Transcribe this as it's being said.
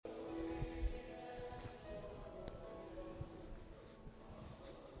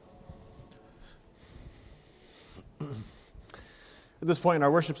At this point in our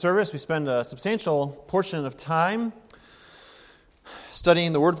worship service, we spend a substantial portion of time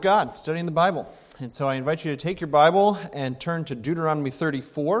studying the Word of God, studying the Bible. And so I invite you to take your Bible and turn to Deuteronomy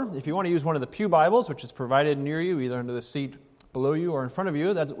 34. If you want to use one of the pew Bibles, which is provided near you, either under the seat below you or in front of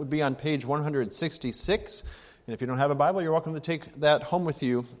you, that would be on page 166. And if you don't have a Bible, you're welcome to take that home with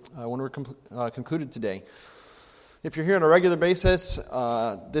you when we're concluded today. If you're here on a regular basis,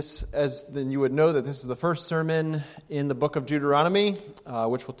 then you would know that this is the first sermon in the book of Deuteronomy,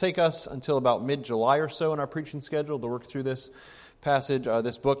 which will take us until about mid-July or so in our preaching schedule to work through this passage,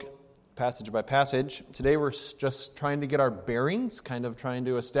 this book, passage by passage. Today we're just trying to get our bearings, kind of trying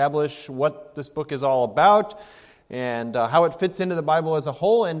to establish what this book is all about and how it fits into the Bible as a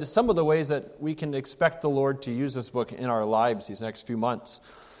whole, and some of the ways that we can expect the Lord to use this book in our lives these next few months.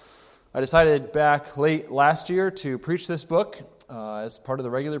 I decided back late last year to preach this book as part of the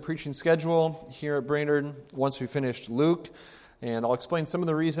regular preaching schedule here at Brainerd once we finished Luke. And I'll explain some of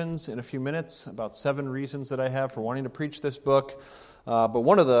the reasons in a few minutes, about 7 reasons that I have for wanting to preach this book. But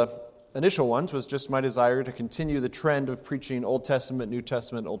one of the initial ones was just my desire to continue the trend of preaching Old Testament, New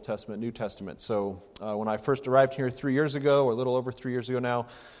Testament, Old Testament, New Testament. So when I first arrived here 3 years ago, or a little over 3 years ago now,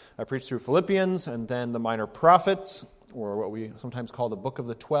 I preached through Philippians and then the minor prophets, or what we sometimes call the Book of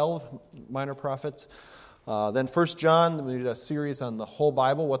the 12 minor prophets. Then 1 John, we did a series on the whole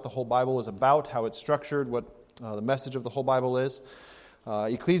Bible, what the whole Bible is about, how it's structured, what the message of the whole Bible is.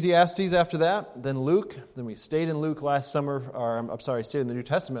 Ecclesiastes after that, then Luke. Then we stayed in Luke last summer, stayed in the New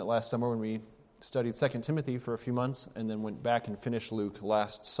Testament last summer when we studied 2 Timothy for a few months, and then went back and finished Luke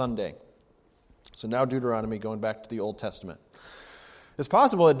last Sunday. So now Deuteronomy, going back to the Old Testament. It's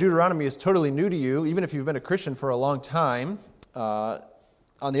possible that Deuteronomy is totally new to you, even if you've been a Christian for a long time. On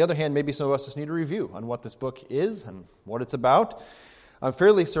the other hand, maybe some of us just need a review on what this book is and what it's about. I'm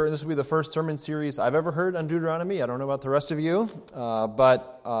fairly certain this will be the first sermon series I've ever heard on Deuteronomy. I don't know about the rest of you,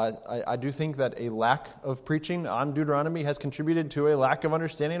 but I do think that a lack of preaching on Deuteronomy has contributed to a lack of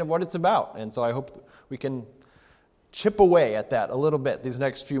understanding of what it's about. And so I hope we can chip away at that a little bit these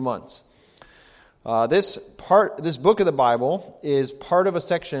next few months. This book of the Bible is part of a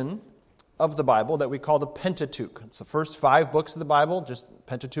section of the Bible that we call the Pentateuch. It's the first 5 books of the Bible.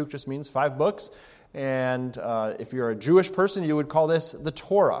 Pentateuch just means 5 books. And if you're a Jewish person, you would call this the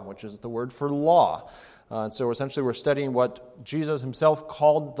Torah, which is the word for law. And so essentially we're studying what Jesus himself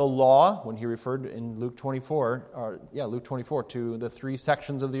called the law when he referred in Luke 24 to the 3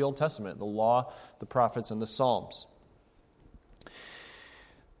 sections of the Old Testament, the law, the prophets, and the Psalms.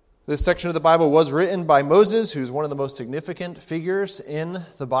 This section of the Bible was written by Moses, who's one of the most significant figures in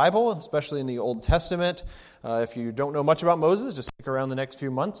the Bible, especially in the Old Testament. If you don't know much about Moses, just stick around the next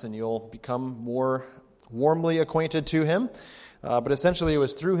few months and you'll become more warmly acquainted to him. But essentially it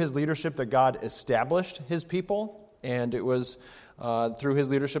was through his leadership that God established his people, and it was through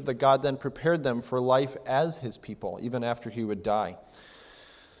his leadership that God then prepared them for life as his people, even after he would die.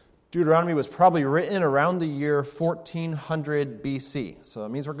 Deuteronomy was probably written around the year 1400 BC. So it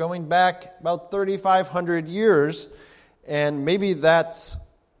means we're going back about 3,500 years, and maybe that's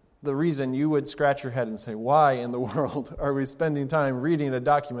the reason you would scratch your head and say, why in the world are we spending time reading a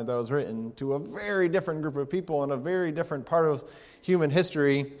document that was written to a very different group of people in a very different part of human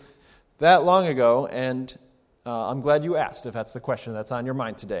history that long ago? And I'm glad you asked if that's the question that's on your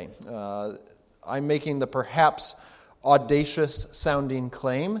mind today. I'm making the perhaps audacious-sounding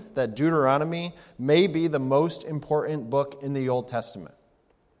claim that Deuteronomy may be the most important book in the Old Testament.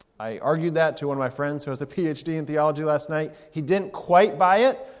 I argued that to one of my friends who has a PhD in theology last night. He didn't quite buy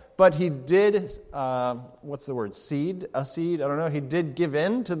it, but he did, seed? I don't know. He did give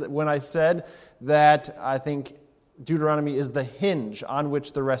in to when I said that I think Deuteronomy is the hinge on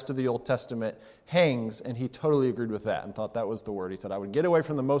which the rest of the Old Testament hangs, and he totally agreed with that and thought that was the word. He said, I would get away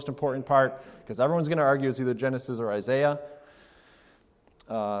from the most important part because everyone's going to argue it's either Genesis or Isaiah.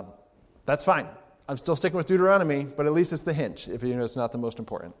 That's fine. I'm still sticking with Deuteronomy, but at least it's the hinge, if you know it's not the most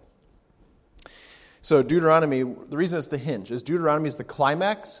important. So Deuteronomy, the reason it's the hinge is Deuteronomy is the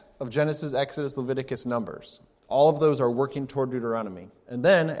climax of Genesis, Exodus, Leviticus, Numbers. All of those are working toward Deuteronomy. And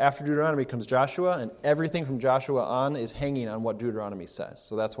then, after Deuteronomy comes Joshua, and everything from Joshua on is hanging on what Deuteronomy says.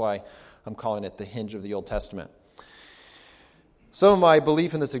 So that's why I'm calling it the hinge of the Old Testament. Some of my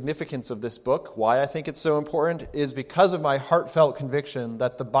belief in the significance of this book, why I think it's so important, is because of my heartfelt conviction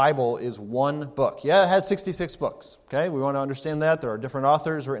that the Bible is one book. Yeah, it has 66 books. Okay, we want to understand that. There are different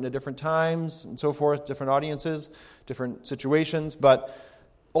authors written at different times and so forth, different audiences, different situations, but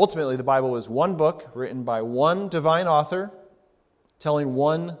ultimately, the Bible is one book written by one divine author telling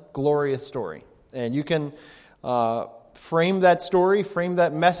one glorious story. And you can frame that story, frame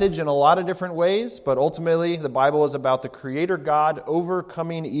that message in a lot of different ways, but ultimately the Bible is about the Creator God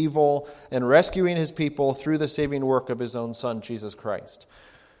overcoming evil and rescuing His people through the saving work of His own Son, Jesus Christ.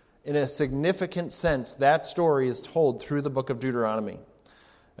 In a significant sense, that story is told through the book of Deuteronomy.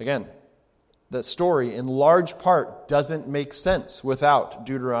 Again, the story in large part doesn't make sense without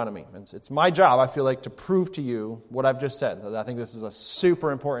Deuteronomy. It's my job, I feel like, to prove to you what I've just said. I think this is a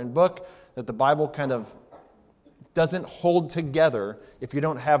super important book, that the Bible kind of doesn't hold together if you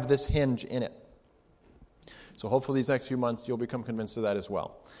don't have this hinge in it. So hopefully these next few months you'll become convinced of that as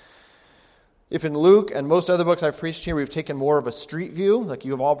well. If in Luke and most other books I've preached here, we've taken more of a street view, like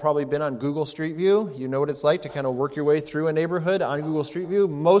you've all probably been on Google Street View. You know what it's like to kind of work your way through a neighborhood on Google Street View.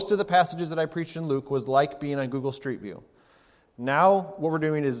 Most of the passages that I preached in Luke was like being on Google Street View. Now what we're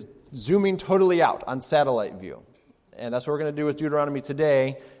doing is zooming totally out on satellite view. And that's what we're going to do with Deuteronomy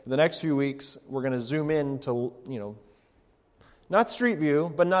today. In the next few weeks, we're going to zoom in to, not street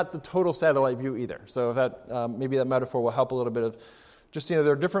view, but not the total satellite view either. So if that maybe that metaphor will help a little bit of just, there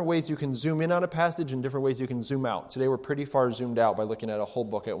are different ways you can zoom in on a passage and different ways you can zoom out. Today we're pretty far zoomed out by looking at a whole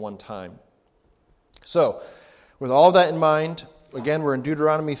book at one time. So, with all that in mind, again, we're in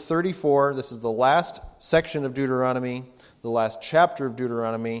Deuteronomy 34. This is the last section of Deuteronomy, the last chapter of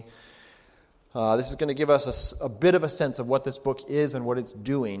Deuteronomy. This is going to give us a bit of a sense of what this book is and what it's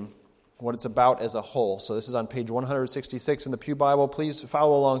doing, what it's about as a whole. So this is on page 166 in the Pew Bible. Please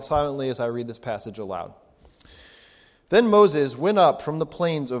follow along silently as I read this passage aloud. Then Moses went up from the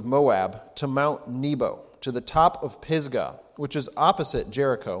plains of Moab to Mount Nebo, to the top of Pisgah, which is opposite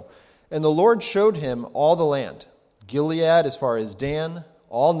Jericho. And the Lord showed him all the land, Gilead as far as Dan,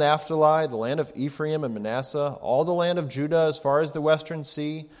 all Naphtali, the land of Ephraim and Manasseh, all the land of Judah as far as the western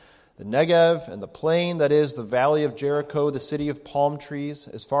sea, the Negev and the plain, that is, the valley of Jericho, the city of palm trees,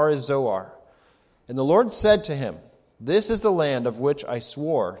 as far as Zoar. And the Lord said to him, "This is the land of which I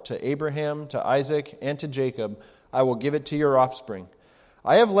swore to Abraham, to Isaac, and to Jacob. I will give it to your offspring.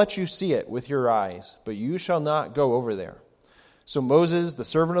 I have let you see it with your eyes, but you shall not go over there." So Moses, the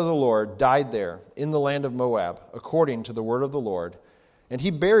servant of the Lord, died there in the land of Moab, according to the word of the Lord. And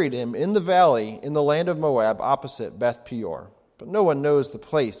he buried him in the valley in the land of Moab, opposite Beth Peor. But no one knows the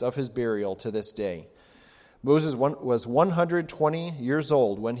place of his burial to this day. Moses was 120 years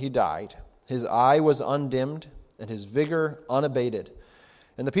old when he died. His eye was undimmed, and his vigor unabated.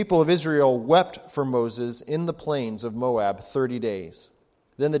 And the people of Israel wept for Moses in the plains of Moab 30 days.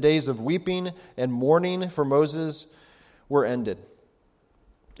 Then the days of weeping and mourning for Moses were ended.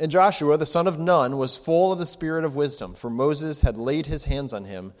 And Joshua, the son of Nun, was full of the spirit of wisdom, for Moses had laid his hands on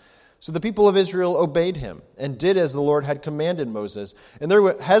him. So the people of Israel obeyed him and did as the Lord had commanded Moses. And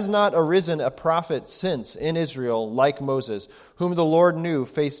there has not arisen a prophet since in Israel like Moses, whom the Lord knew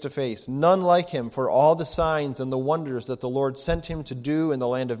face to face. None like him for all the signs and the wonders that the Lord sent him to do in the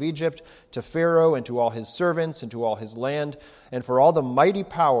land of Egypt, to Pharaoh and to all his servants and to all his land, and for all the mighty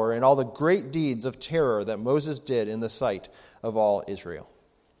power and all the great deeds of terror that Moses did in the sight of all Israel.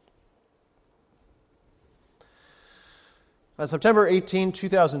 On September 18,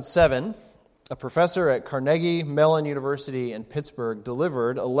 2007, a professor at Carnegie Mellon University in Pittsburgh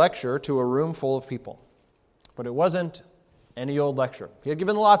delivered a lecture to a room full of people. But it wasn't any old lecture. He had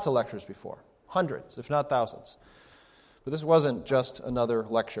given lots of lectures before, hundreds, if not thousands. But this wasn't just another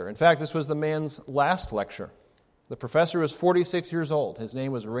lecture. In fact, this was the man's last lecture. The professor was 46 years old. His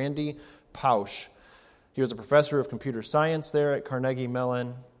name was Randy Pausch. He was a professor of computer science there at Carnegie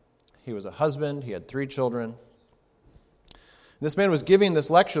Mellon. He was a husband. He had 3 children. This man was giving this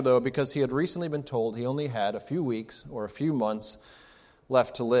lecture, though, because he had recently been told he only had a few weeks or a few months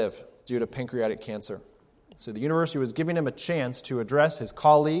left to live due to pancreatic cancer. So the university was giving him a chance to address his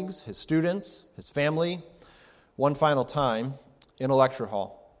colleagues, his students, his family, one final time in a lecture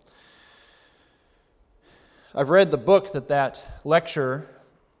hall. I've read the book that lecture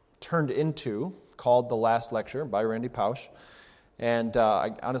turned into, called The Last Lecture by Randy Pausch, and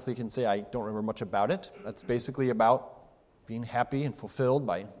I honestly can say I don't remember much about it. That's basically about being happy and fulfilled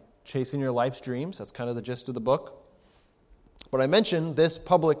by chasing your life's dreams. That's kind of the gist of the book. But I mentioned this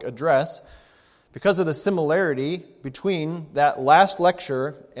public address because of the similarity between that last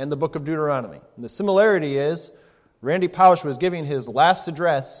lecture and the book of Deuteronomy. And the similarity is Randy Pausch was giving his last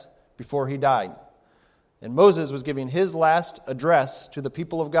address before he died. And Moses was giving his last address to the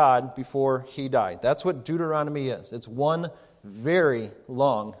people of God before he died. That's what Deuteronomy is. It's one very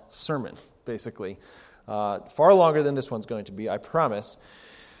long sermon, basically. Far longer than this one's going to be, I promise.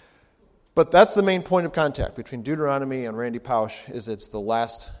 But that's the main point of contact between Deuteronomy and Randy Pausch, is it's the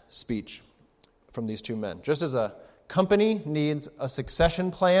last speech from these two men. Just as a company needs a succession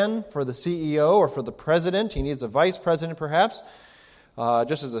plan for the CEO or for the president. He needs a vice president, perhaps.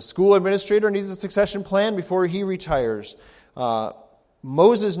 Just as a school administrator needs a succession plan before he retires.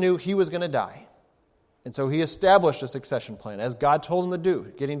 Moses knew he was going to die. And so he established a succession plan, as God told him to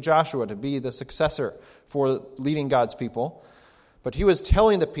do, getting Joshua to be the successor for leading God's people. But he was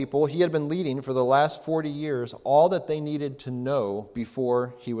telling the people he had been leading for the last 40 years all that they needed to know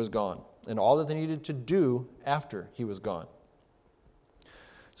before he was gone, and all that they needed to do after he was gone.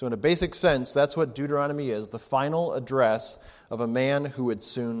 So in a basic sense, that's what Deuteronomy is, the final address of a man who would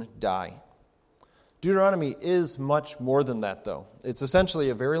soon die. Deuteronomy is much more than that, though. It's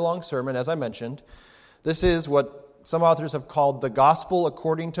essentially a very long sermon, as I mentioned. This is what some authors have called the gospel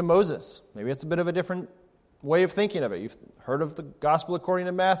according to Moses. Maybe it's a bit of a different way of thinking of it. You've heard of the gospel according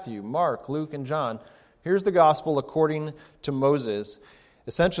to Matthew, Mark, Luke, and John. Here's the gospel according to Moses.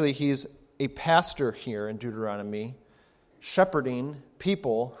 Essentially, he's a pastor here in Deuteronomy, shepherding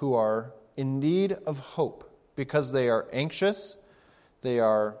people who are in need of hope because they are anxious, they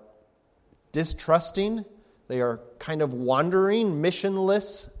are distrusting, they are kind of wandering,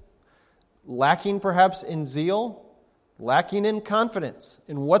 missionless, lacking perhaps in zeal, lacking in confidence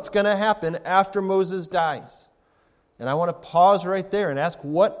in what's going to happen after Moses dies. And I want to pause right there and ask,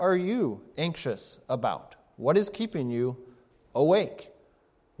 what are you anxious about? What is keeping you awake?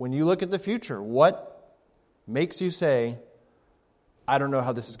 When you look at the future, what makes you say, I don't know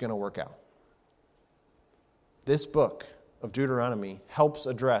how this is going to work out? This book of Deuteronomy helps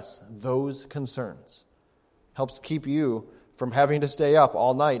address those concerns, helps keep you from having to stay up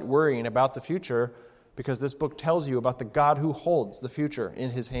all night worrying about the future, because this book tells you about the God who holds the future in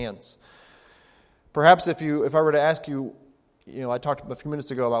his hands. Perhaps if I were to ask you, I talked a few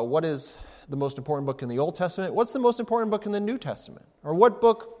minutes ago about what is the most important book in the Old Testament, what's the most important book in the New Testament? Or what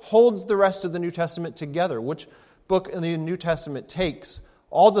book holds the rest of the New Testament together? Which book in the New Testament takes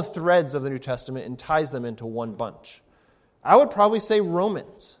all the threads of the New Testament and ties them into one bunch? I would probably say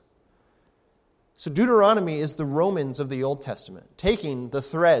Romans. So Deuteronomy is the Romans of the Old Testament, taking the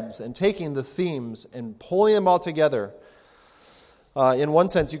threads and taking the themes and pulling them all together. In one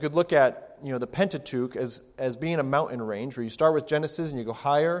sense, you could look at the Pentateuch as being a mountain range, where you start with Genesis and you go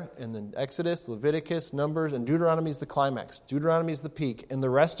higher, and then Exodus, Leviticus, Numbers, and Deuteronomy is the climax. Deuteronomy is the peak, and the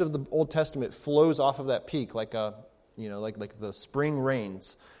rest of the Old Testament flows off of that peak like the spring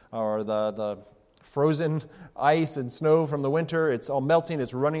rains or the frozen ice and snow from the winter. It's all melting.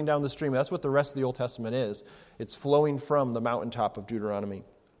 It's running down the stream. That's what the rest of the Old Testament is. It's flowing from the mountaintop of Deuteronomy.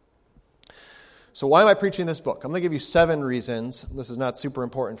 So why am I preaching this book? I'm going to give you 7 reasons. This is not super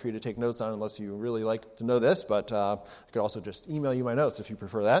important for you to take notes on unless you really like to know this, but I could also just email you my notes if you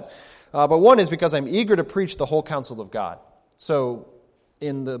prefer that. But one is because I'm eager to preach the whole counsel of God. So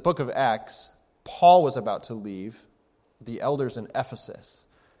in the book of Acts, Paul was about to leave the elders in Ephesus,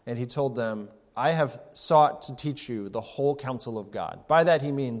 and he told them, I have sought to teach you the whole counsel of God. By that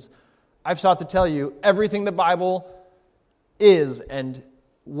he means, I've sought to tell you everything the Bible is and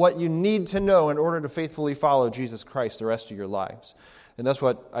what you need to know in order to faithfully follow Jesus Christ the rest of your lives. And that's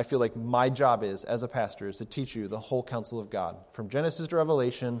what I feel like my job is as a pastor, is to teach you the whole counsel of God. From Genesis to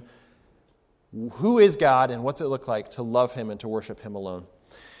Revelation, who is God and what's it look like to love him and to worship him alone.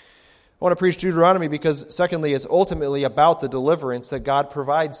 I want to preach Deuteronomy because, secondly, it's ultimately about the deliverance that God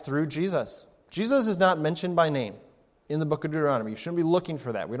provides through Jesus. Jesus is not mentioned by name in the book of Deuteronomy. You shouldn't be looking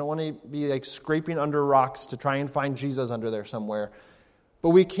for that. We don't want to be scraping under rocks to try and find Jesus under there somewhere.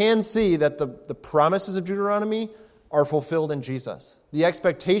 But we can see that the promises of Deuteronomy are fulfilled in Jesus. The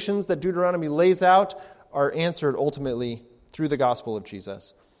expectations that Deuteronomy lays out are answered ultimately through the gospel of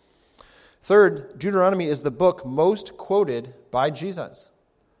Jesus. Third, Deuteronomy is the book most quoted by Jesus.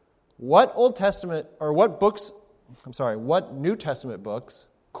 What New Testament books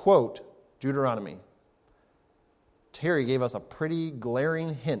quote Deuteronomy? Terry gave us a pretty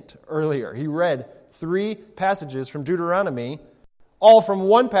glaring hint earlier. He read 3 passages from Deuteronomy, all from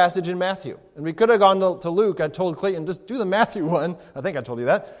one passage in Matthew. And we could have gone to Luke. I told Clayton, just do the Matthew one. I think I told you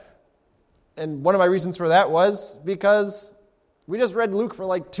that. And one of my reasons for that was because we just read Luke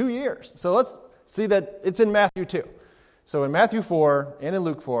for 2 years. So let's see that it's in Matthew too. So in Matthew 4 and in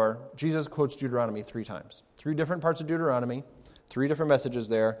Luke 4, Jesus quotes Deuteronomy 3 times. 3 different parts of Deuteronomy, 3 different messages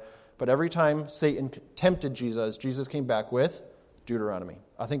there. But every time Satan tempted Jesus, Jesus came back with Deuteronomy.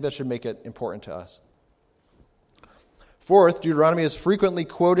 I think that should make it important to us. Fourth, Deuteronomy is frequently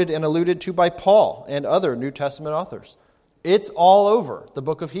quoted and alluded to by Paul and other New Testament authors. It's all over the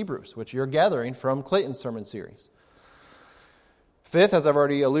book of Hebrews, which you're gathering from Clayton's sermon series. Fifth, as I've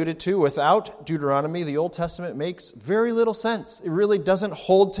already alluded to, without Deuteronomy, the Old Testament makes very little sense. It really doesn't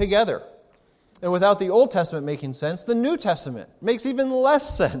hold together. And without the Old Testament making sense, the New Testament makes even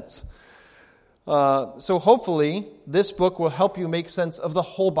less sense. So hopefully, this book will help you make sense of the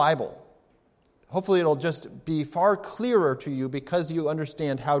whole Bible. Hopefully, it'll just be far clearer to you because you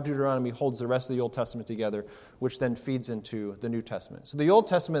understand how Deuteronomy holds the rest of the Old Testament together, which then feeds into the New Testament. So the Old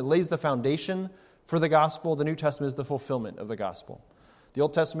Testament lays the foundation for the gospel. The New Testament is the fulfillment of the gospel. The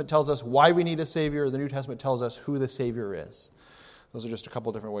Old Testament tells us why we need a Savior. The New Testament tells us who the Savior is. Those are just a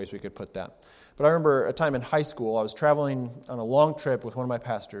couple different ways we could put that. But I remember a time in high school, I was traveling on a long trip with one of my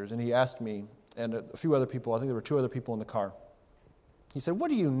pastors, and he asked me, and a few other people, I think there were 2 other people in the car. He said, "What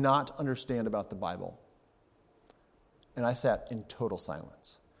do you not understand about the Bible?" And I sat in total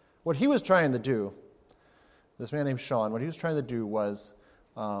silence. What he was trying to do, this man named Sean, what he was trying to do was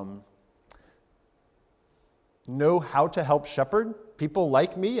know how to help shepherd people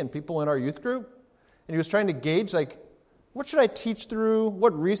like me and people in our youth group. And he was trying to gauge, what should I teach through?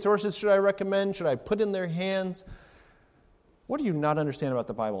 What resources should I recommend? Should I put in their hands? What do you not understand about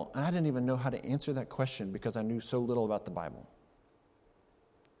the Bible? And I didn't even know how to answer that question because I knew so little about the Bible.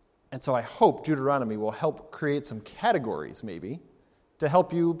 And so I hope Deuteronomy will help create some categories, maybe, to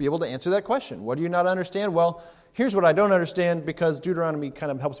help you be able to answer that question. What do you not understand? Well, here's what I don't understand, because Deuteronomy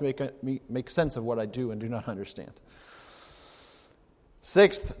kind of helps make sense of what I do and do not understand.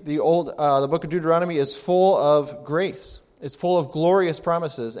 Sixth, the book of Deuteronomy is full of grace. It's full of glorious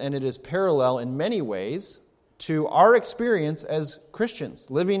promises, and it is parallel in many ways to our experience as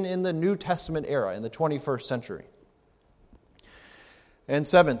Christians living in the New Testament era in the 21st century. And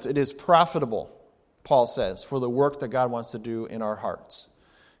seventh, it is profitable, Paul says, for the work that God wants to do in our hearts.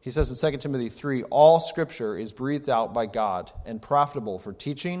 He says in 2 Timothy 3, all Scripture is breathed out by God and profitable for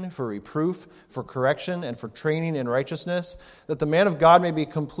teaching, for reproof, for correction, and for training in righteousness, that the man of God may be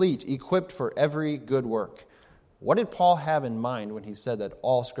complete, equipped for every good work. What did Paul have in mind when he said that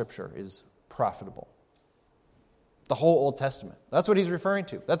all Scripture is profitable? The whole Old Testament. That's what he's referring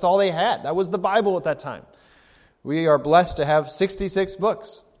to. That's all they had. That was the Bible at that time. We are blessed to have 66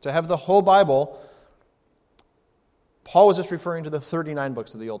 books, to have the whole Bible. Paul was just referring to the 39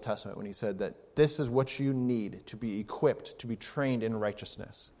 books of the Old Testament when he said that this is what you need to be equipped, to be trained in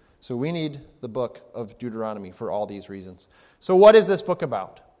righteousness. So we need the book of Deuteronomy for all these reasons. So what is this book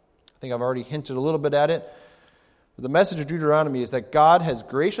about? I think I've already hinted a little bit at it. The message of Deuteronomy is that God has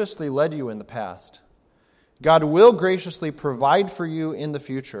graciously led you in the past. God will graciously provide for you in the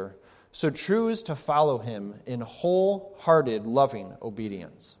future. So choose to follow him in wholehearted, loving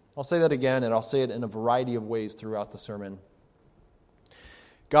obedience. I'll say that again, and I'll say it in a variety of ways throughout the sermon.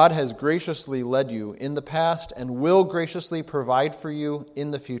 God has graciously led you in the past and will graciously provide for you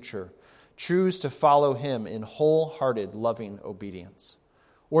in the future. Choose to follow him in wholehearted, loving obedience.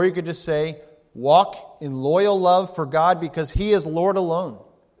 Or you could just say, walk in loyal love for God because he is Lord alone.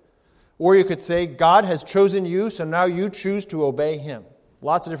 Or you could say, God has chosen you, so now you choose to obey him.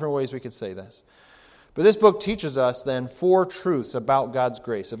 Lots of different ways we could say this. But this book teaches us then 4 truths about God's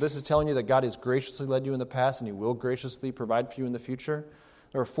grace. If this is telling you that God has graciously led you in the past and he will graciously provide for you in the future,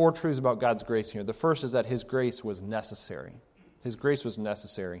 there are 4 truths about God's grace here. The first is that his grace was necessary. His grace was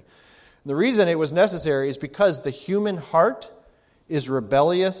necessary. And the reason it was necessary is because the human heart is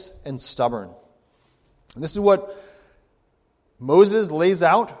rebellious and stubborn. And this is what Moses lays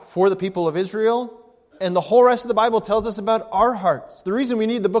out for the people of Israel, and the whole rest of the Bible tells us about our hearts. The reason we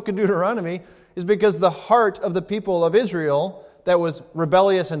need the book of Deuteronomy is because the heart of the people of Israel that was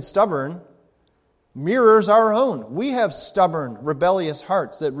rebellious and stubborn mirrors our own. We have stubborn, rebellious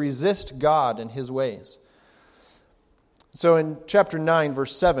hearts that resist God and his ways. So in chapter 9,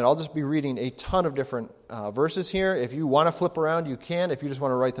 verse 7, I'll just be reading a ton of different verses here. If you want to flip around, you can. If you just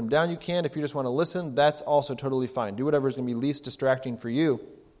want to write them down, you can. If you just want to listen, that's also totally fine. Do whatever is going to be least distracting for you.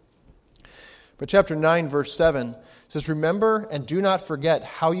 But chapter 9, verse 7 says, remember and do not forget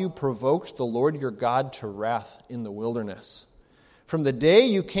how you provoked the Lord your God to wrath in the wilderness. From the day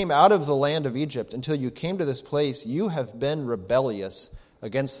you came out of the land of Egypt until you came to this place, you have been rebellious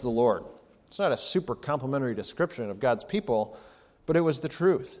against the Lord. It's not a super complimentary description of God's people, but it was the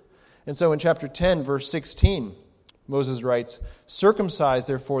truth. And so in chapter 10, verse 16, Moses writes, circumcise,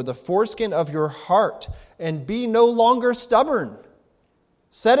 therefore, the foreskin of your heart, and be no longer stubborn.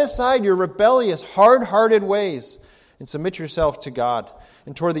 Set aside your rebellious, hard-hearted ways, and submit yourself to God.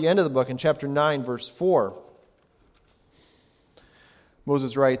 And toward the end of the book, in chapter 9, verse 4,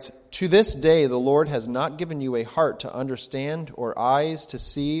 Moses writes, to this day the Lord has not given you a heart to understand, or eyes to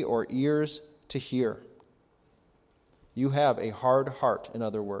see, or ears to hear. You have a hard heart, in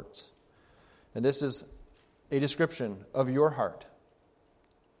other words. And this is a description of your heart.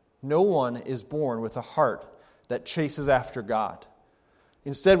 No one is born with a heart that chases after God.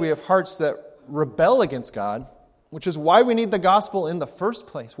 Instead, we have hearts that rebel against God, which is why we need the gospel in the first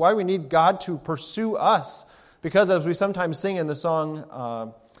place, why we need God to pursue us. Because as we sometimes sing in the song,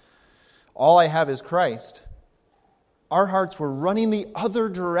 All I Have is Christ, our hearts were running the other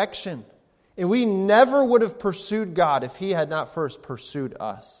direction. And we never would have pursued God if He had not first pursued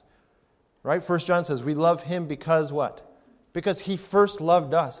us. Right? 1 John says we love Him because what? Because He first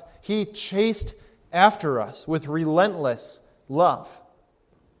loved us. He chased after us with relentless love.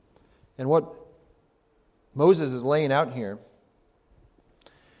 And what Moses is laying out here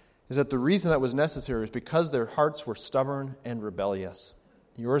is that the reason that was necessary is because their hearts were stubborn and rebellious.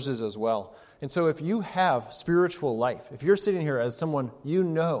 Yours is as well. And so if you have spiritual life, if you're sitting here as someone you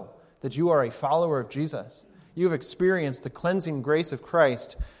know that you are a follower of Jesus, you have experienced the cleansing grace of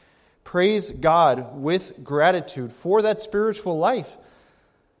Christ, praise God with gratitude for that spiritual life.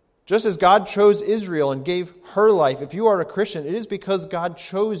 Just as God chose Israel and gave her life, if you are a Christian, it is because God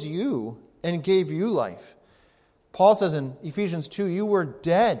chose you and gave you life. Paul says in Ephesians 2, you were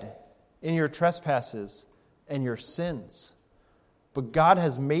dead in your trespasses and your sins, but God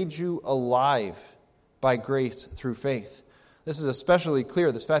has made you alive by grace through faith. This is especially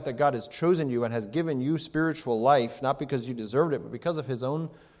clear, this fact that God has chosen you and has given you spiritual life, not because you deserved it, but because of His own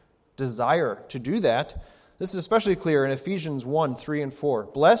desire to do that. This is especially clear in Ephesians 1, 3 and 4.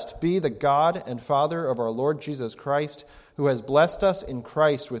 Blessed be the God and Father of our Lord Jesus Christ, who has blessed us in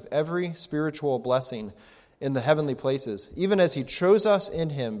Christ with every spiritual blessing in the heavenly places, even as He chose us in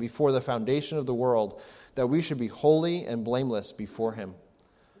Him before the foundation of the world, that we should be holy and blameless before Him.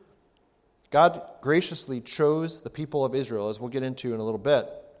 God graciously chose the people of Israel, as we'll get into in a little bit,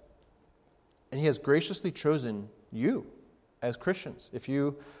 and He has graciously chosen you as Christians, if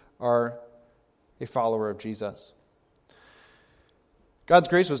you are a follower of Jesus. God's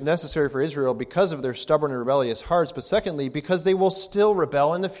grace was necessary for Israel because of their stubborn and rebellious hearts, but secondly, because they will still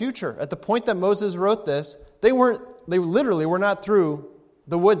rebel in the future. At the point that Moses wrote this, they literally were not through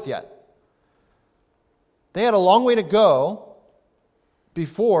the woods yet. They had a long way to go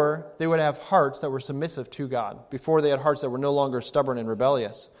before they would have hearts that were submissive to God, before they had hearts that were no longer stubborn and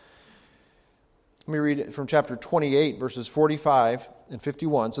rebellious. Let me read it from chapter 28, verses 45 and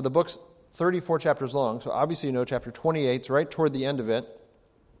 51. So the book's 34 chapters long, so obviously you know chapter 28 is right toward the end of it.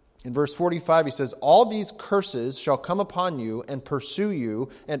 In verse 45, he says, all these curses shall come upon you and pursue you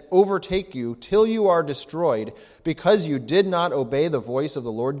and overtake you till you are destroyed, because you did not obey the voice of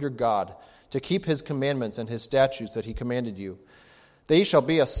the Lord your God to keep His commandments and His statutes that He commanded you. They shall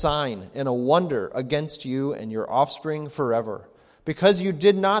be a sign and a wonder against you and your offspring forever, because you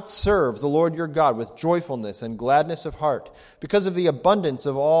did not serve the Lord your God with joyfulness and gladness of heart, because of the abundance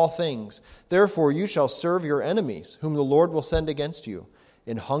of all things. Therefore you shall serve your enemies, whom the Lord will send against you,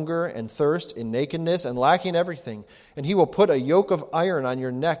 in hunger and thirst, in nakedness and lacking everything. And He will put a yoke of iron on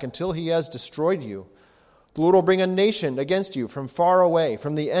your neck until He has destroyed you. The Lord will bring a nation against you from far away,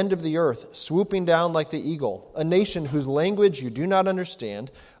 from the end of the earth, swooping down like the eagle, a nation whose language you do not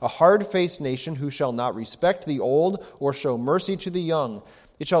understand, a hard-faced nation who shall not respect the old or show mercy to the young.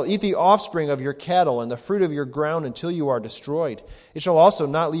 It shall eat the offspring of your cattle and the fruit of your ground until you are destroyed. It shall also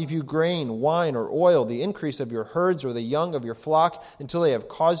not leave you grain, wine, or oil, the increase of your herds or the young of your flock, until they have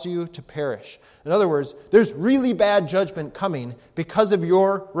caused you to perish. In other words, there's really bad judgment coming because of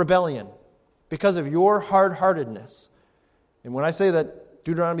your rebellion, because of your hard-heartedness. And when I say that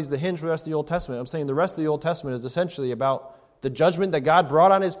Deuteronomy is the hinge for the rest of the Old Testament, I'm saying the rest of the Old Testament is essentially about the judgment that God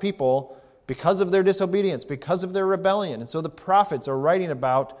brought on His people because of their disobedience, because of their rebellion. And so the prophets are writing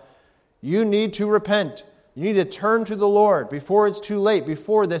about, you need to repent. You need to turn to the Lord before it's too late,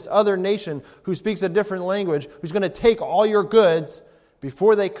 before this other nation who speaks a different language, who's going to take all your goods,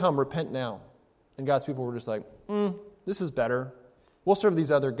 before they come, repent now. And God's people were just like, this is better. We'll serve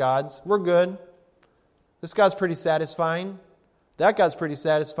these other gods. We're good. This God's pretty satisfying. That God's pretty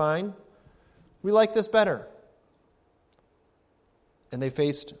satisfying. We like this better. And they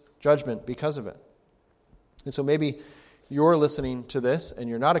faced judgment because of it. And so maybe you're listening to this and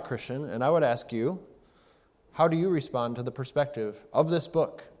you're not a Christian, and I would ask you, how do you respond to the perspective of this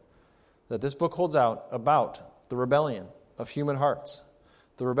book, that this book holds out about the rebellion of human hearts,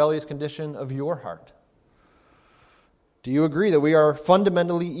 the rebellious condition of your heart? Do you agree that we are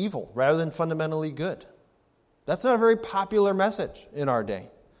fundamentally evil rather than fundamentally good? That's not a very popular message in our day.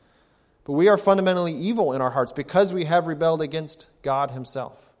 But we are fundamentally evil in our hearts because we have rebelled against God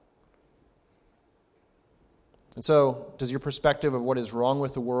Himself. And so, does your perspective of what is wrong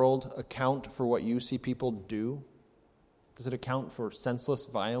with the world account for what you see people do? Does it account for senseless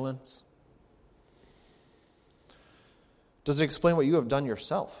violence? Does it explain what you have done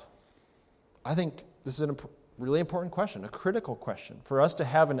yourself? I think this is really important question, a critical question, for us to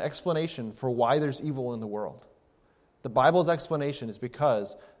have an explanation for why there's evil in the world. The Bible's explanation is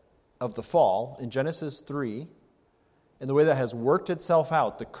because of the fall in Genesis 3, and the way that has worked itself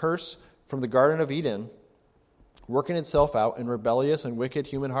out, the curse from the Garden of Eden, working itself out in rebellious and wicked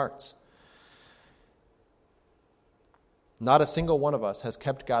human hearts. Not a single one of us has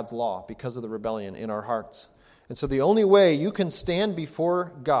kept God's law because of the rebellion in our hearts. And so the only way you can stand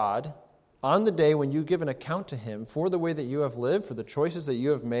before God on the day when you give an account to Him for the way that you have lived, for the choices that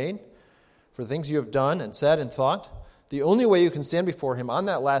you have made, for the things you have done and said and thought, the only way you can stand before Him on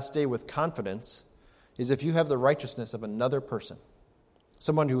that last day with confidence is if you have the righteousness of another person,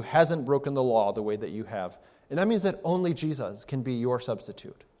 someone who hasn't broken the law the way that you have. And that means that only Jesus can be your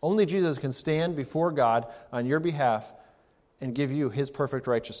substitute. Only Jesus can stand before God on your behalf and give you His perfect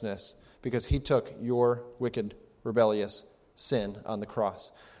righteousness because He took your wicked, rebellious sin on the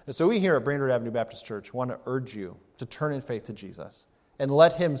cross. And so we here at Brainerd Avenue Baptist Church want to urge you to turn in faith to Jesus and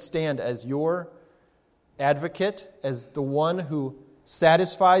let Him stand as your advocate, as the one who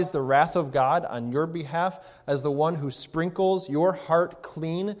satisfies the wrath of God on your behalf, as the one who sprinkles your heart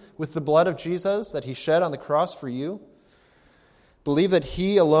clean with the blood of Jesus that He shed on the cross for you. Believe that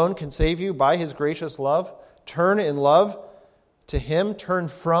He alone can save you by His gracious love. Turn in love to Him. Turn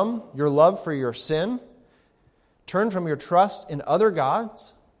from your love for your sin. Turn from your trust in other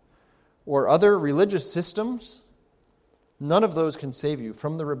gods or other religious systems. None of those can save you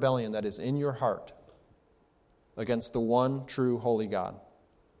from the rebellion that is in your heart against the one true holy God.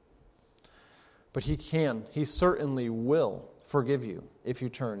 But He can, He certainly will forgive you if you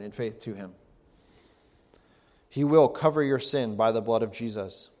turn in faith to Him. He will cover your sin by the blood of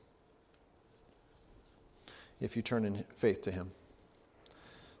Jesus if you turn in faith to Him.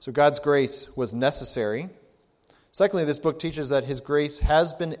 So God's grace was necessary. Secondly, this book teaches that His grace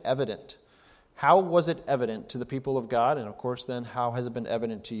has been evident. How was it evident to the people of God? And of course, then, how has it been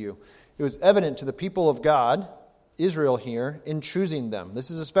evident to you? It was evident to the people of God, Israel here, in choosing them.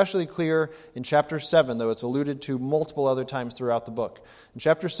 This is especially clear in chapter 7, though it's alluded to multiple other times throughout the book. In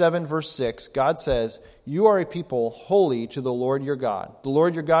chapter 7, verse 6, God says, "You are a people holy to the Lord your God. The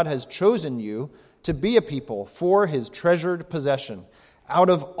Lord your God has chosen you to be a people for His treasured possession. Out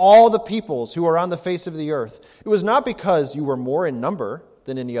of all the peoples who are on the face of the earth, it was not because you were more in number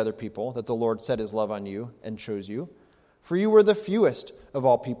than any other people that the Lord set His love on you and chose you. For you were the fewest of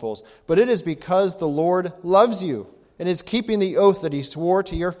all peoples, but it is because the Lord loves you and is keeping the oath that He swore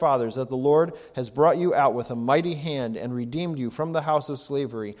to your fathers, that the Lord has brought you out with a mighty hand and redeemed you from the house of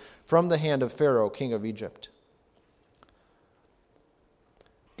slavery, from the hand of Pharaoh, king of Egypt."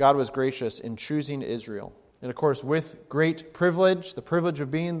 God was gracious in choosing Israel. And of course, with great privilege, the privilege of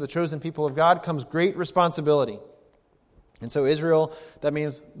being the chosen people of God, comes great responsibility. And so Israel, that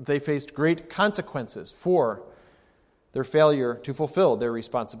means they faced great consequences for their failure to fulfill their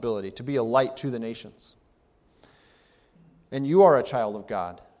responsibility, to be a light to the nations. And you are a child of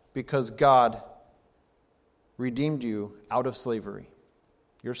God because God redeemed you out of slavery.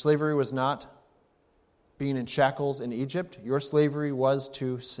 Your slavery was not being in shackles in Egypt. Your slavery was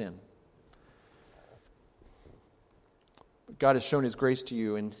to sin. God has shown His grace to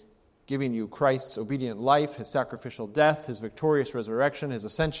you in giving you Christ's obedient life, His sacrificial death, His victorious resurrection, His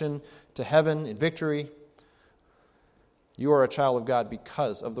ascension to heaven in victory. You are a child of God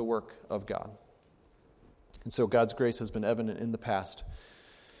because of the work of God. And so God's grace has been evident in the past.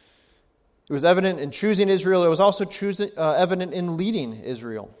 It was evident in choosing Israel. It was also evident in leading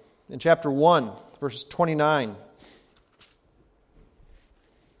Israel. In chapter 1, verse 29,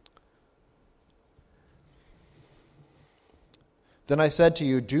 "Then I said to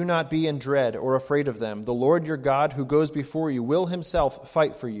you, do not be in dread or afraid of them. The Lord your God who goes before you will Himself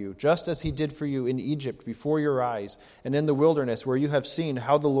fight for you, just as He did for you in Egypt before your eyes, and in the wilderness where you have seen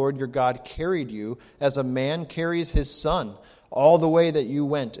how the Lord your God carried you as a man carries his son, all the way that you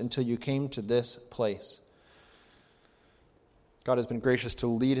went until you came to this place." God has been gracious to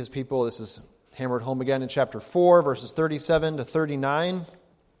lead His people. This is hammered home again in chapter 4, verses 37 to 39.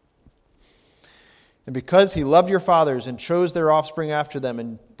 "And because He loved your fathers and chose their offspring after them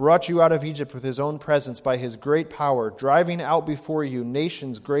and brought you out of Egypt with His own presence by His great power, driving out before you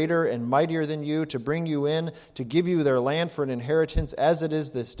nations greater and mightier than you to bring you in, to give you their land for an inheritance as it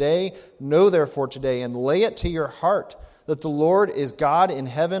is this day, know therefore today and lay it to your heart that the Lord is God in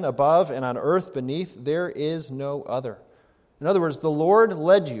heaven above and on earth beneath. There is no other." In other words, the Lord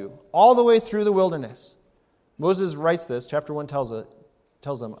led you all the way through the wilderness. Moses writes this, chapter 1 tells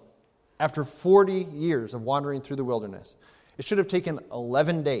them, after 40 years of wandering through the wilderness. It should have taken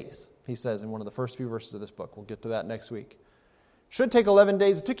 11 days, he says in one of the first few verses of this book. We'll get to that next week. It should take 11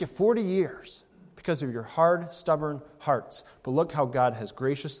 days. It took you 40 years because of your hard, stubborn hearts. But look how God has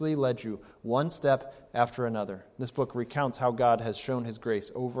graciously led you one step after another. This book recounts how God has shown his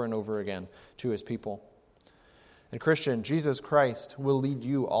grace over and over again to his people. And Christian, Jesus Christ will lead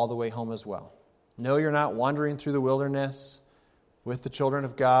you all the way home as well. No, you're not wandering through the wilderness with the children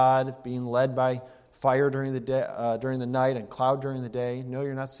of God, being led by fire during the day, during the night and cloud during the day. No,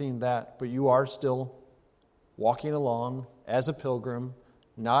 you're not seeing that, but you are still walking along as a pilgrim,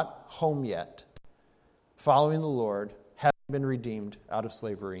 not home yet, following the Lord, having been redeemed out of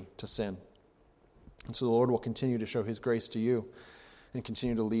slavery to sin. And so the Lord will continue to show his grace to you and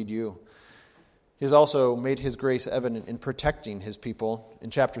continue to lead you. He has also made his grace evident in protecting his people.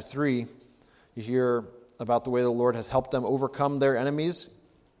 In chapter 3, you hear about the way the Lord has helped them overcome their enemies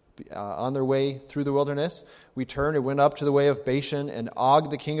on their way through the wilderness. We turned and went up to the way of Bashan, and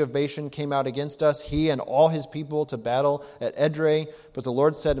Og, the king of Bashan, came out against us, he and all his people, to battle at Edrei. But the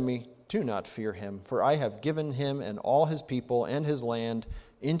Lord said to me, do not fear him, for I have given him and all his people and his land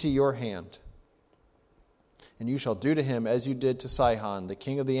into your hand. And you shall do to him as you did to Sihon, the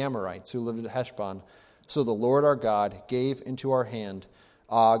king of the Amorites, who lived at Heshbon. So the Lord our God gave into our hand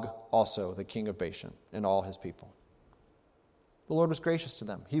Og also, the king of Bashan, and all his people. The Lord was gracious to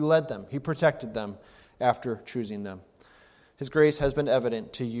them. He led them. He protected them after choosing them. His grace has been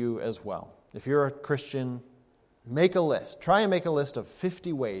evident to you as well. If you're a Christian, make a list. Try and make a list of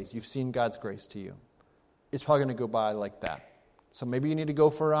 50 ways you've seen God's grace to you. It's probably going to go by like that. So maybe you need to go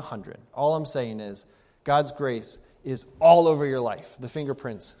for 100. All I'm saying is God's grace is all over your life. The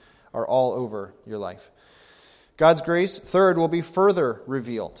fingerprints are all over your life. God's grace, third, will be further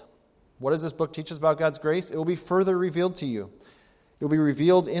revealed. What does this book teach us about God's grace? It will be further revealed to you. It will be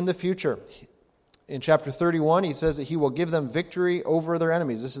revealed in the future. In chapter 31, he says that he will give them victory over their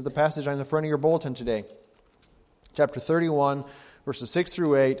enemies. This is the passage on the front of your bulletin today. Chapter 31, verses 6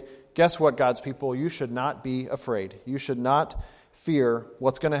 through 8. Guess what, God's people? You should not be afraid. You should not fear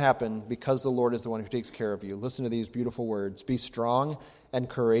what's going to happen because the Lord is the one who takes care of you. Listen to these beautiful words. Be strong and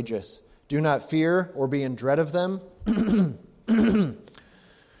courageous. Do not fear or be in dread of them.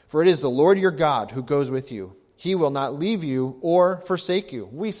 For it is the Lord your God who goes with you. He will not leave you or forsake you.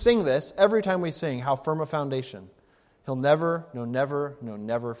 We sing this every time we sing, how firm a foundation. He'll never, no never, no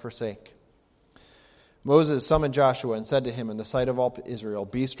never forsake. Moses summoned Joshua and said to him in the sight of all Israel,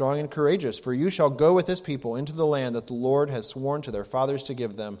 be strong and courageous, for you shall go with this people into the land that the Lord has sworn to their fathers to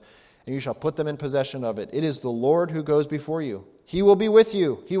give them, and you shall put them in possession of it. It is the Lord who goes before you. He will be with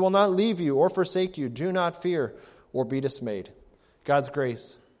you. He will not leave you or forsake you. Do not fear or be dismayed. God's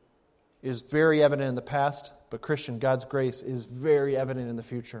grace is very evident in the past, but Christian, God's grace is very evident in the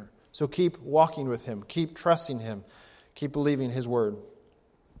future. So keep walking with him. Keep trusting him. Keep believing his word.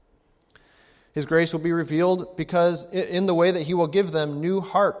 His grace will be revealed because in the way that he will give them new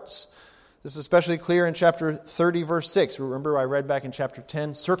hearts. This is especially clear in chapter 30, verse 6. Remember I read back in chapter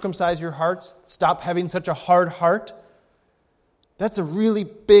 10, circumcise your hearts. Stop having such a hard heart. That's a really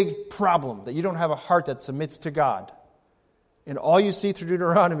big problem, that you don't have a heart that submits to God. And all you see through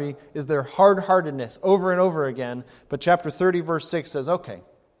Deuteronomy is their hard-heartedness over and over again. But chapter 30, verse 6 says, okay,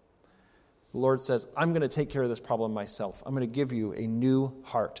 the Lord says, I'm going to take care of this problem myself. I'm going to give you a new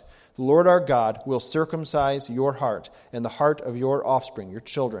heart. The Lord our God will circumcise your heart and the heart of your offspring, your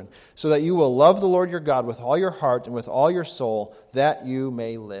children, so that you will love the Lord your God with all your heart and with all your soul, that you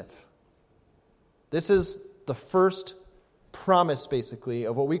may live. This is the first promise, basically,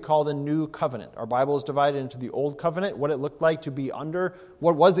 of what we call the new covenant. Our Bible is divided into the old covenant, what it looked like to be under,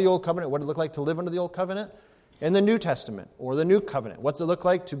 what was the old covenant, what it looked like to live under the old covenant, and the New Testament, or the new covenant. What's it look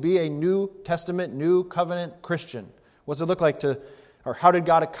like to be a New Testament, New Covenant Christian? What's it look like to, or how did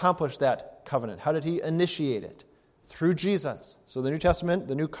God accomplish that covenant? How did he initiate it? Through Jesus. So the New Testament,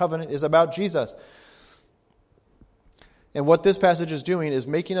 the new covenant, is about Jesus. And what this passage is doing is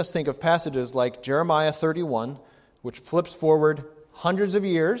making us think of passages like Jeremiah 31, which flips forward hundreds of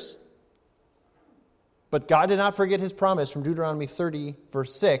years. But God did not forget his promise from Deuteronomy 30,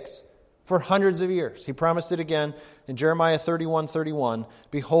 verse 6, for hundreds of years. He promised it again in Jeremiah 31:31.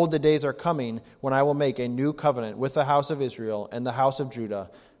 Behold, the days are coming when I will make a new covenant with the house of Israel and the house of Judah,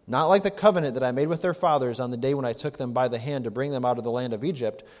 not like the covenant that I made with their fathers on the day when I took them by the hand to bring them out of the land of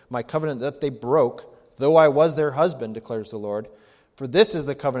Egypt, my covenant that they broke, though I was their husband, declares the Lord. For this is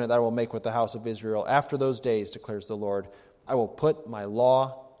the covenant that I will make with the house of Israel after those days, declares the Lord. I will put my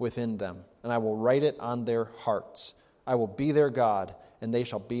law within them, and I will write it on their hearts. I will be their God, and they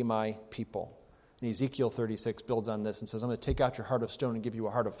shall be my people. And Ezekiel 36 builds on this and says, I'm going to take out your heart of stone and give you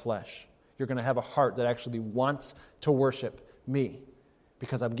a heart of flesh. You're going to have a heart that actually wants to worship me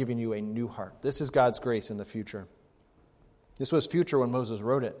because I'm giving you a new heart. This is God's grace in the future. This was future when Moses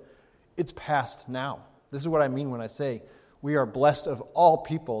wrote it. It's past now. This is what I mean when I say we are blessed of all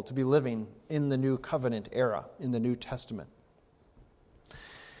people to be living in the new covenant era, in the New Testament.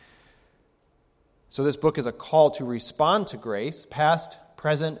 So this book is a call to respond to grace, past,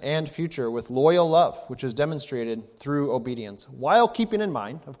 present, and future, with loyal love, which is demonstrated through obedience, while keeping in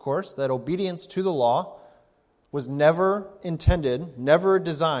mind, of course, that obedience to the law was never intended, never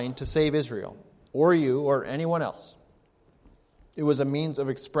designed to save Israel, or you, or anyone else. It was a means of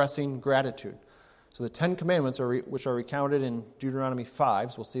expressing gratitude. So the Ten Commandments, which are recounted in Deuteronomy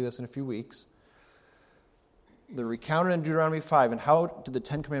 5, so we'll see this in a few weeks. They're recounted in Deuteronomy 5, and how did the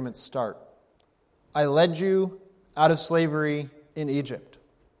Ten Commandments start? I led you out of slavery in Egypt,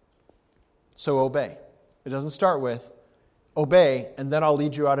 so obey. It doesn't start with, obey, and then I'll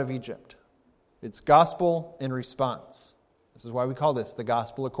lead you out of Egypt. It's gospel in response. This is why we call this the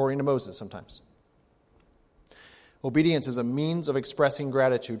gospel according to Moses sometimes. Obedience is a means of expressing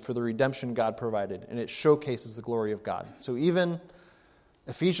gratitude for the redemption God provided, and it showcases the glory of God. So even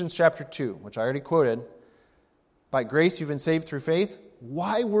Ephesians chapter 2, which I already quoted, by grace you've been saved through faith.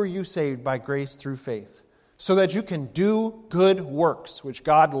 Why were you saved by grace through faith? So that you can do good works, which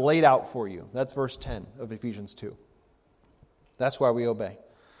God laid out for you. That's verse 10 of Ephesians 2. That's why we obey.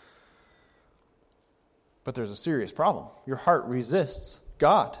 But there's a serious problem. Your heart resists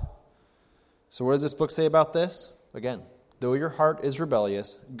God. So what does this book say about this? Again, though your heart is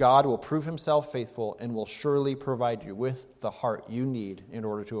rebellious, God will prove himself faithful and will surely provide you with the heart you need in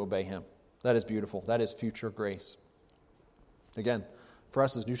order to obey him. That is beautiful. That is future grace. Again, for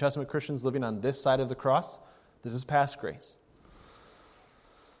us as New Testament Christians living on this side of the cross, this is past grace.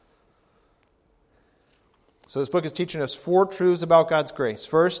 So this book is teaching us 4 truths about God's grace.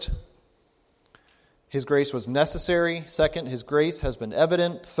 First, his grace was necessary. Second, his grace has been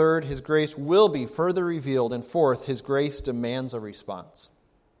evident. Third, his grace will be further revealed. And fourth, his grace demands a response.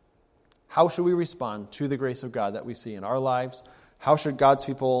 How should we respond to the grace of God that we see in our lives? How should God's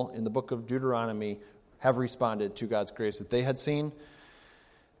people in the book of Deuteronomy have responded to God's grace that they had seen?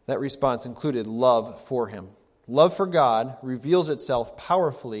 That response included love for him. Love for God reveals itself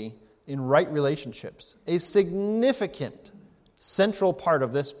powerfully in right relationships. A significant central part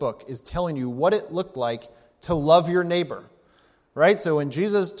of this book is telling you what it looked like to love your neighbor. Right? So when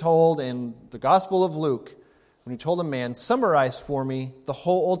Jesus told in the Gospel of Luke, when he told a man, summarize for me the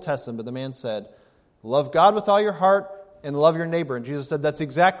whole Old Testament, the man said, love God with all your heart and love your neighbor. And Jesus said, that's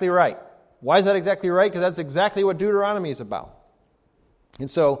exactly right. Why is that exactly right? Because that's exactly what Deuteronomy is about. And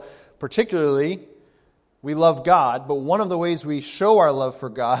so, particularly, we love God, but one of the ways we show our love for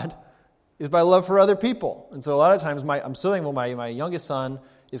God is by love for other people. And so a lot of times, I'm still thinking, well, my youngest son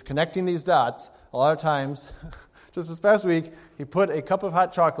is connecting these dots. A lot of times, just this past week, he put a cup of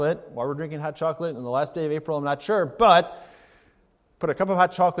hot chocolate, while we're drinking hot chocolate on the last day of April, I'm not sure, but put a cup of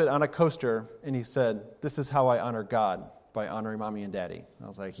hot chocolate on a coaster, and he said, this is how I honor God, by honoring mommy and daddy. And I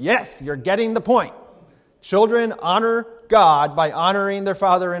was like, yes, you're getting the point. Children honor God by honoring their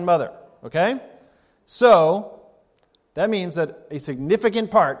father and mother. Okay? So, that means that a significant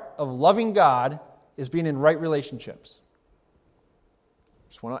part of loving God is being in right relationships.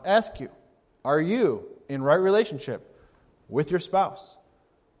 Just want to ask you, are you in right relationship with your spouse,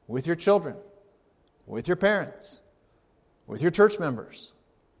 with your children, with your parents, with your church members?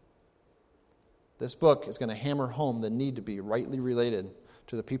 This book is going to hammer home the need to be rightly related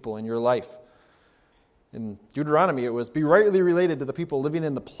to the people in your life. In Deuteronomy, it was be rightly related to the people living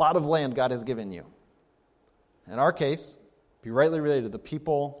in the plot of land God has given you. In our case, be rightly related to the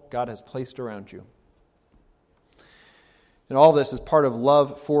people God has placed around you. And all of this is part of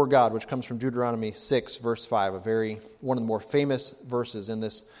love for God, which comes from Deuteronomy 6, verse 5, one of the more famous verses in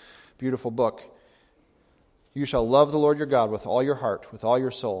this beautiful book. You shall love the Lord your God with all your heart, with all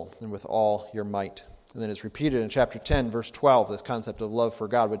your soul, and with all your might. And then it's repeated in chapter 10, verse 12, this concept of love for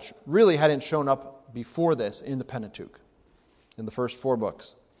God, which really hadn't shown up before this in the Pentateuch, in the first 4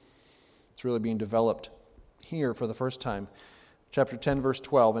 books. It's really being developed here for the first time. Chapter 10, verse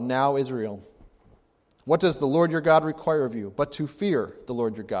 12, and now Israel, what does the Lord your God require of you but to fear the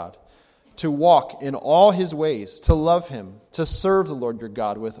Lord your God, to walk in all his ways, to love him, to serve the Lord your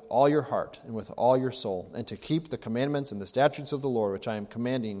God with all your heart and with all your soul, and to keep the commandments and the statutes of the Lord, which I am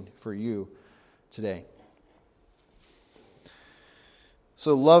commanding for you today.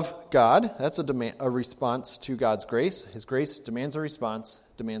 So love God, that's a response to God's grace. His grace demands a response,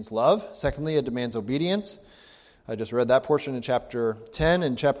 demands love. Secondly, it demands obedience. I just read that portion in chapter 10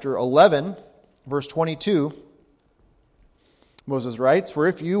 and chapter 11, verse 22. Moses writes, "For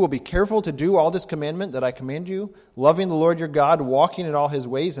if you will be careful to do all this commandment that I command you, loving the Lord your God, walking in all his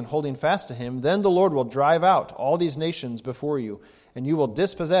ways, and holding fast to him, then the Lord will drive out all these nations before you, and you will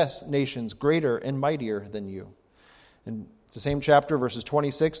dispossess nations greater and mightier than you." And it's the same chapter, verses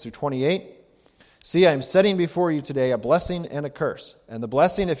 26 through 28. "See, I am setting before you today a blessing and a curse. And the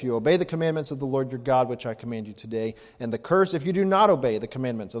blessing if you obey the commandments of the Lord your God, which I command you today. And the curse if you do not obey the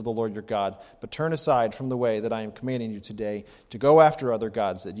commandments of the Lord your God, but turn aside from the way that I am commanding you today, to go after other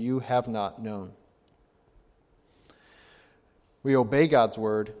gods that you have not known." We obey God's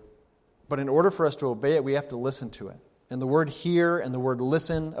word, but in order for us to obey it, we have to listen to it. And the word hear and the word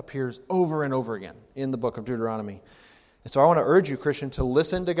listen appears over and over again in the book of Deuteronomy. And so I want to urge you, Christian, to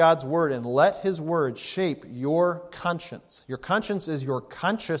listen to God's word and let his word shape your conscience. Your conscience is your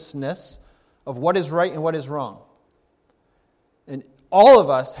consciousness of what is right and what is wrong. And all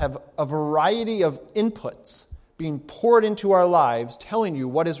of us have a variety of inputs being poured into our lives telling you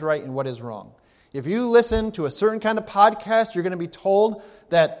what is right and what is wrong. If you listen to a certain kind of podcast, you're going to be told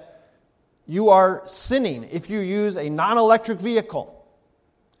that you are sinning if you use a non-electric vehicle.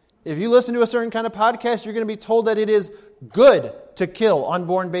 If you listen to a certain kind of podcast, you're going to be told that it is good to kill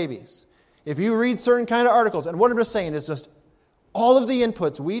unborn babies. If you read certain kind of articles, and what I'm just saying is just all of the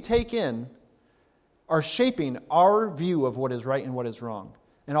inputs we take in are shaping our view of what is right and what is wrong.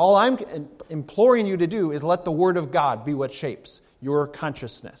 And all I'm imploring you to do is let the Word of God be what shapes your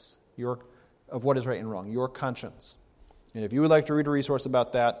consciousness of what is right and wrong, your conscience. And if you would like to read a resource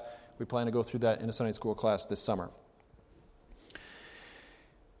about that, we plan to go through that in a Sunday school class this summer.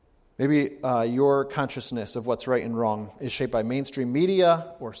 Maybe your consciousness of what's right and wrong is shaped by mainstream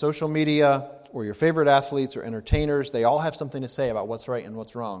media or social media or your favorite athletes or entertainers. They all have something to say about what's right and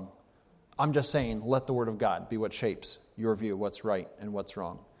what's wrong. I'm just saying, let the Word of God be what shapes your view of what's right and what's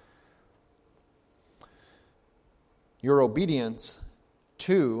wrong. Your obedience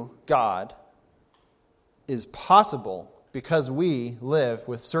to God is possible because we live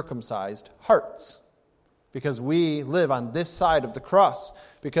with circumcised hearts. Because we live on this side of the cross.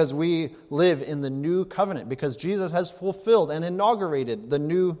 Because we live in the new covenant. Because Jesus has fulfilled and inaugurated the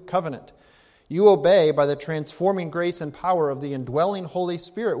new covenant. You obey by the transforming grace and power of the indwelling Holy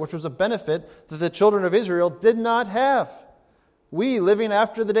Spirit, which was a benefit that the children of Israel did not have. We, living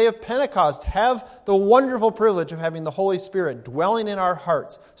after the day of Pentecost, have the wonderful privilege of having the Holy Spirit dwelling in our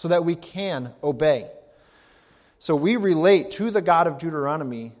hearts so that we can obey. So we relate to the God of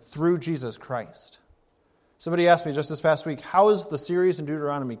Deuteronomy through Jesus Christ. Somebody asked me just this past week, how is the series in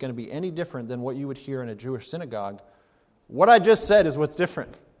Deuteronomy going to be any different than what you would hear in a Jewish synagogue? What I just said is what's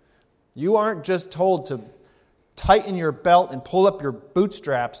different. You aren't just told to tighten your belt and pull up your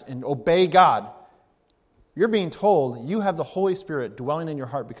bootstraps and obey God. You're being told you have the Holy Spirit dwelling in your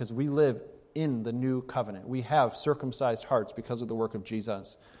heart because we live in the new covenant. We have circumcised hearts because of the work of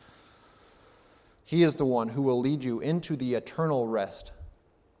Jesus. He is the one who will lead you into the eternal rest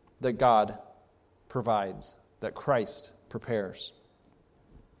that God provides, that Christ prepares.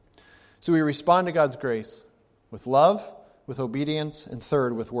 So we respond to God's grace with love, with obedience, and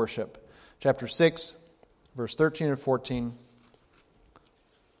third, with worship. Chapter 6, verse 13 and 14.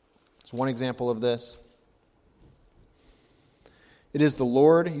 It's one example of this. It is the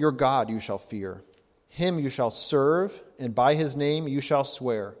Lord your God you shall fear. Him you shall serve, and by his name you shall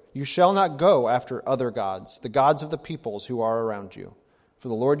swear. You shall not go after other gods, the gods of the peoples who are around you. For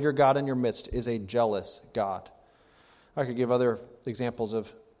the Lord your God in your midst is a jealous God. I could give other examples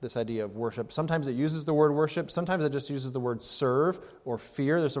of this idea of worship. Sometimes it uses the word worship. Sometimes it just uses the word serve or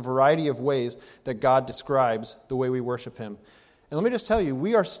fear. There's a variety of ways that God describes the way we worship him. And let me just tell you,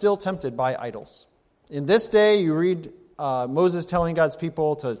 we are still tempted by idols. In this day, you read Moses telling God's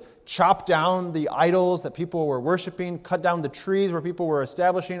people to chop down the idols that people were worshiping, cut down the trees where people were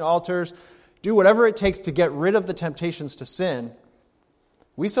establishing altars, do whatever it takes to get rid of the temptations to sin.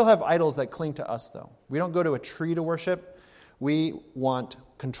 We still have idols that cling to us, though. We don't go to a tree to worship. We want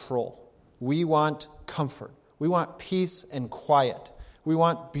control. We want comfort. We want peace and quiet. We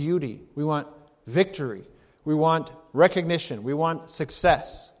want beauty. We want victory. We want recognition. We want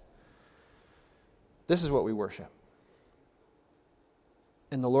success. This is what we worship.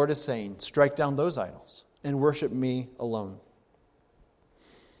 And the Lord is saying, strike down those idols and worship me alone.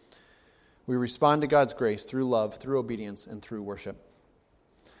 We respond to God's grace through love, through obedience, and through worship.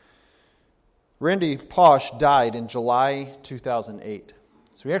 Randy Pausch died in July 2008.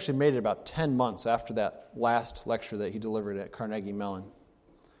 So he actually made it about 10 months after that last lecture that he delivered at Carnegie Mellon.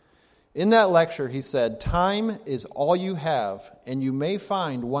 In that lecture, he said, "Time is all you have, and you may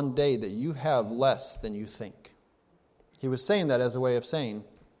find one day that you have less than you think." He was saying that as a way of saying,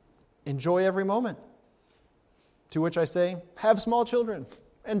 enjoy every moment. To which I say, have small children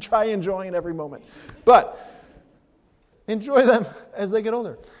and try enjoying every moment. But enjoy them as they get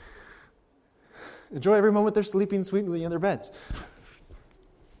older. Enjoy every moment they're sleeping sweetly in their beds.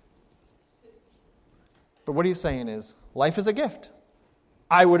 But what he's saying is, life is a gift.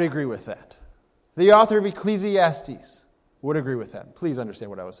 I would agree with that. The author of Ecclesiastes would agree with that. Please understand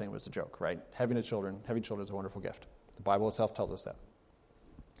what I was saying was a joke, right? Having children is a wonderful gift. The Bible itself tells us that.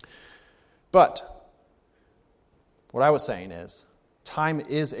 But what I was saying is, time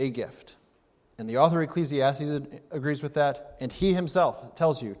is a gift. And the author of Ecclesiastes agrees with that. And he himself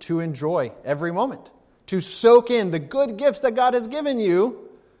tells you to enjoy every moment, to soak in the good gifts that God has given you.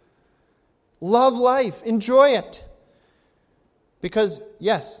 Love life. Enjoy it. Because,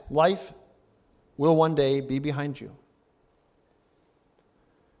 yes, life will one day be behind you.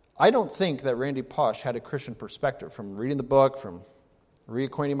 I don't think that Randy Pausch had a Christian perspective from reading the book, from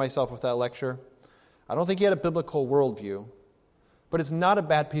reacquainting myself with that lecture. I don't think he had a biblical worldview. But it's not a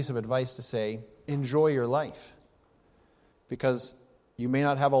bad piece of advice to say, enjoy your life. Because you may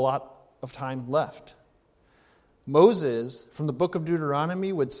not have a lot of time left. Moses, from the book of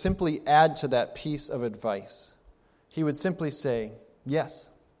Deuteronomy, would simply add to that piece of advice. He would simply say, yes,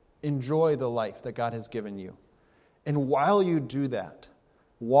 enjoy the life that God has given you. And while you do that,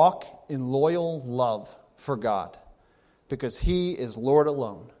 walk in loyal love for God, because He is Lord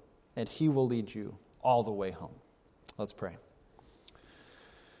alone, and He will lead you all the way home. Let's pray.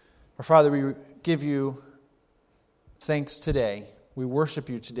 Our Father, we give you thanks today. We worship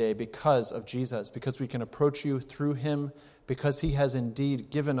you today because of Jesus, because we can approach you through Him, because He has indeed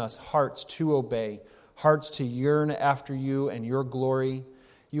given us hearts to obey, hearts to yearn after you and your glory.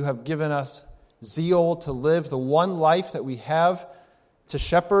 You have given us zeal to live the one life that we have to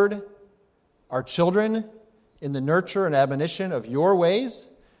shepherd our children in the nurture and admonition of your ways.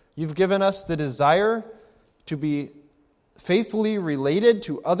 You've given us the desire to be faithfully related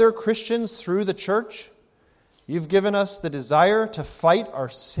to other Christians through the church. You've given us the desire to fight our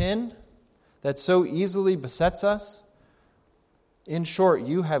sin that so easily besets us. In short,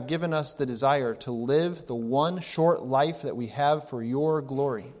 you have given us the desire to live the one short life that we have for your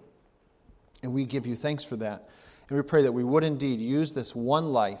glory. And we give you thanks for that. And we pray that we would indeed use this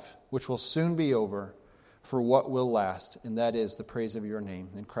one life, which will soon be over, for what will last, and that is the praise of your name.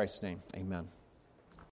 In Christ's name, amen.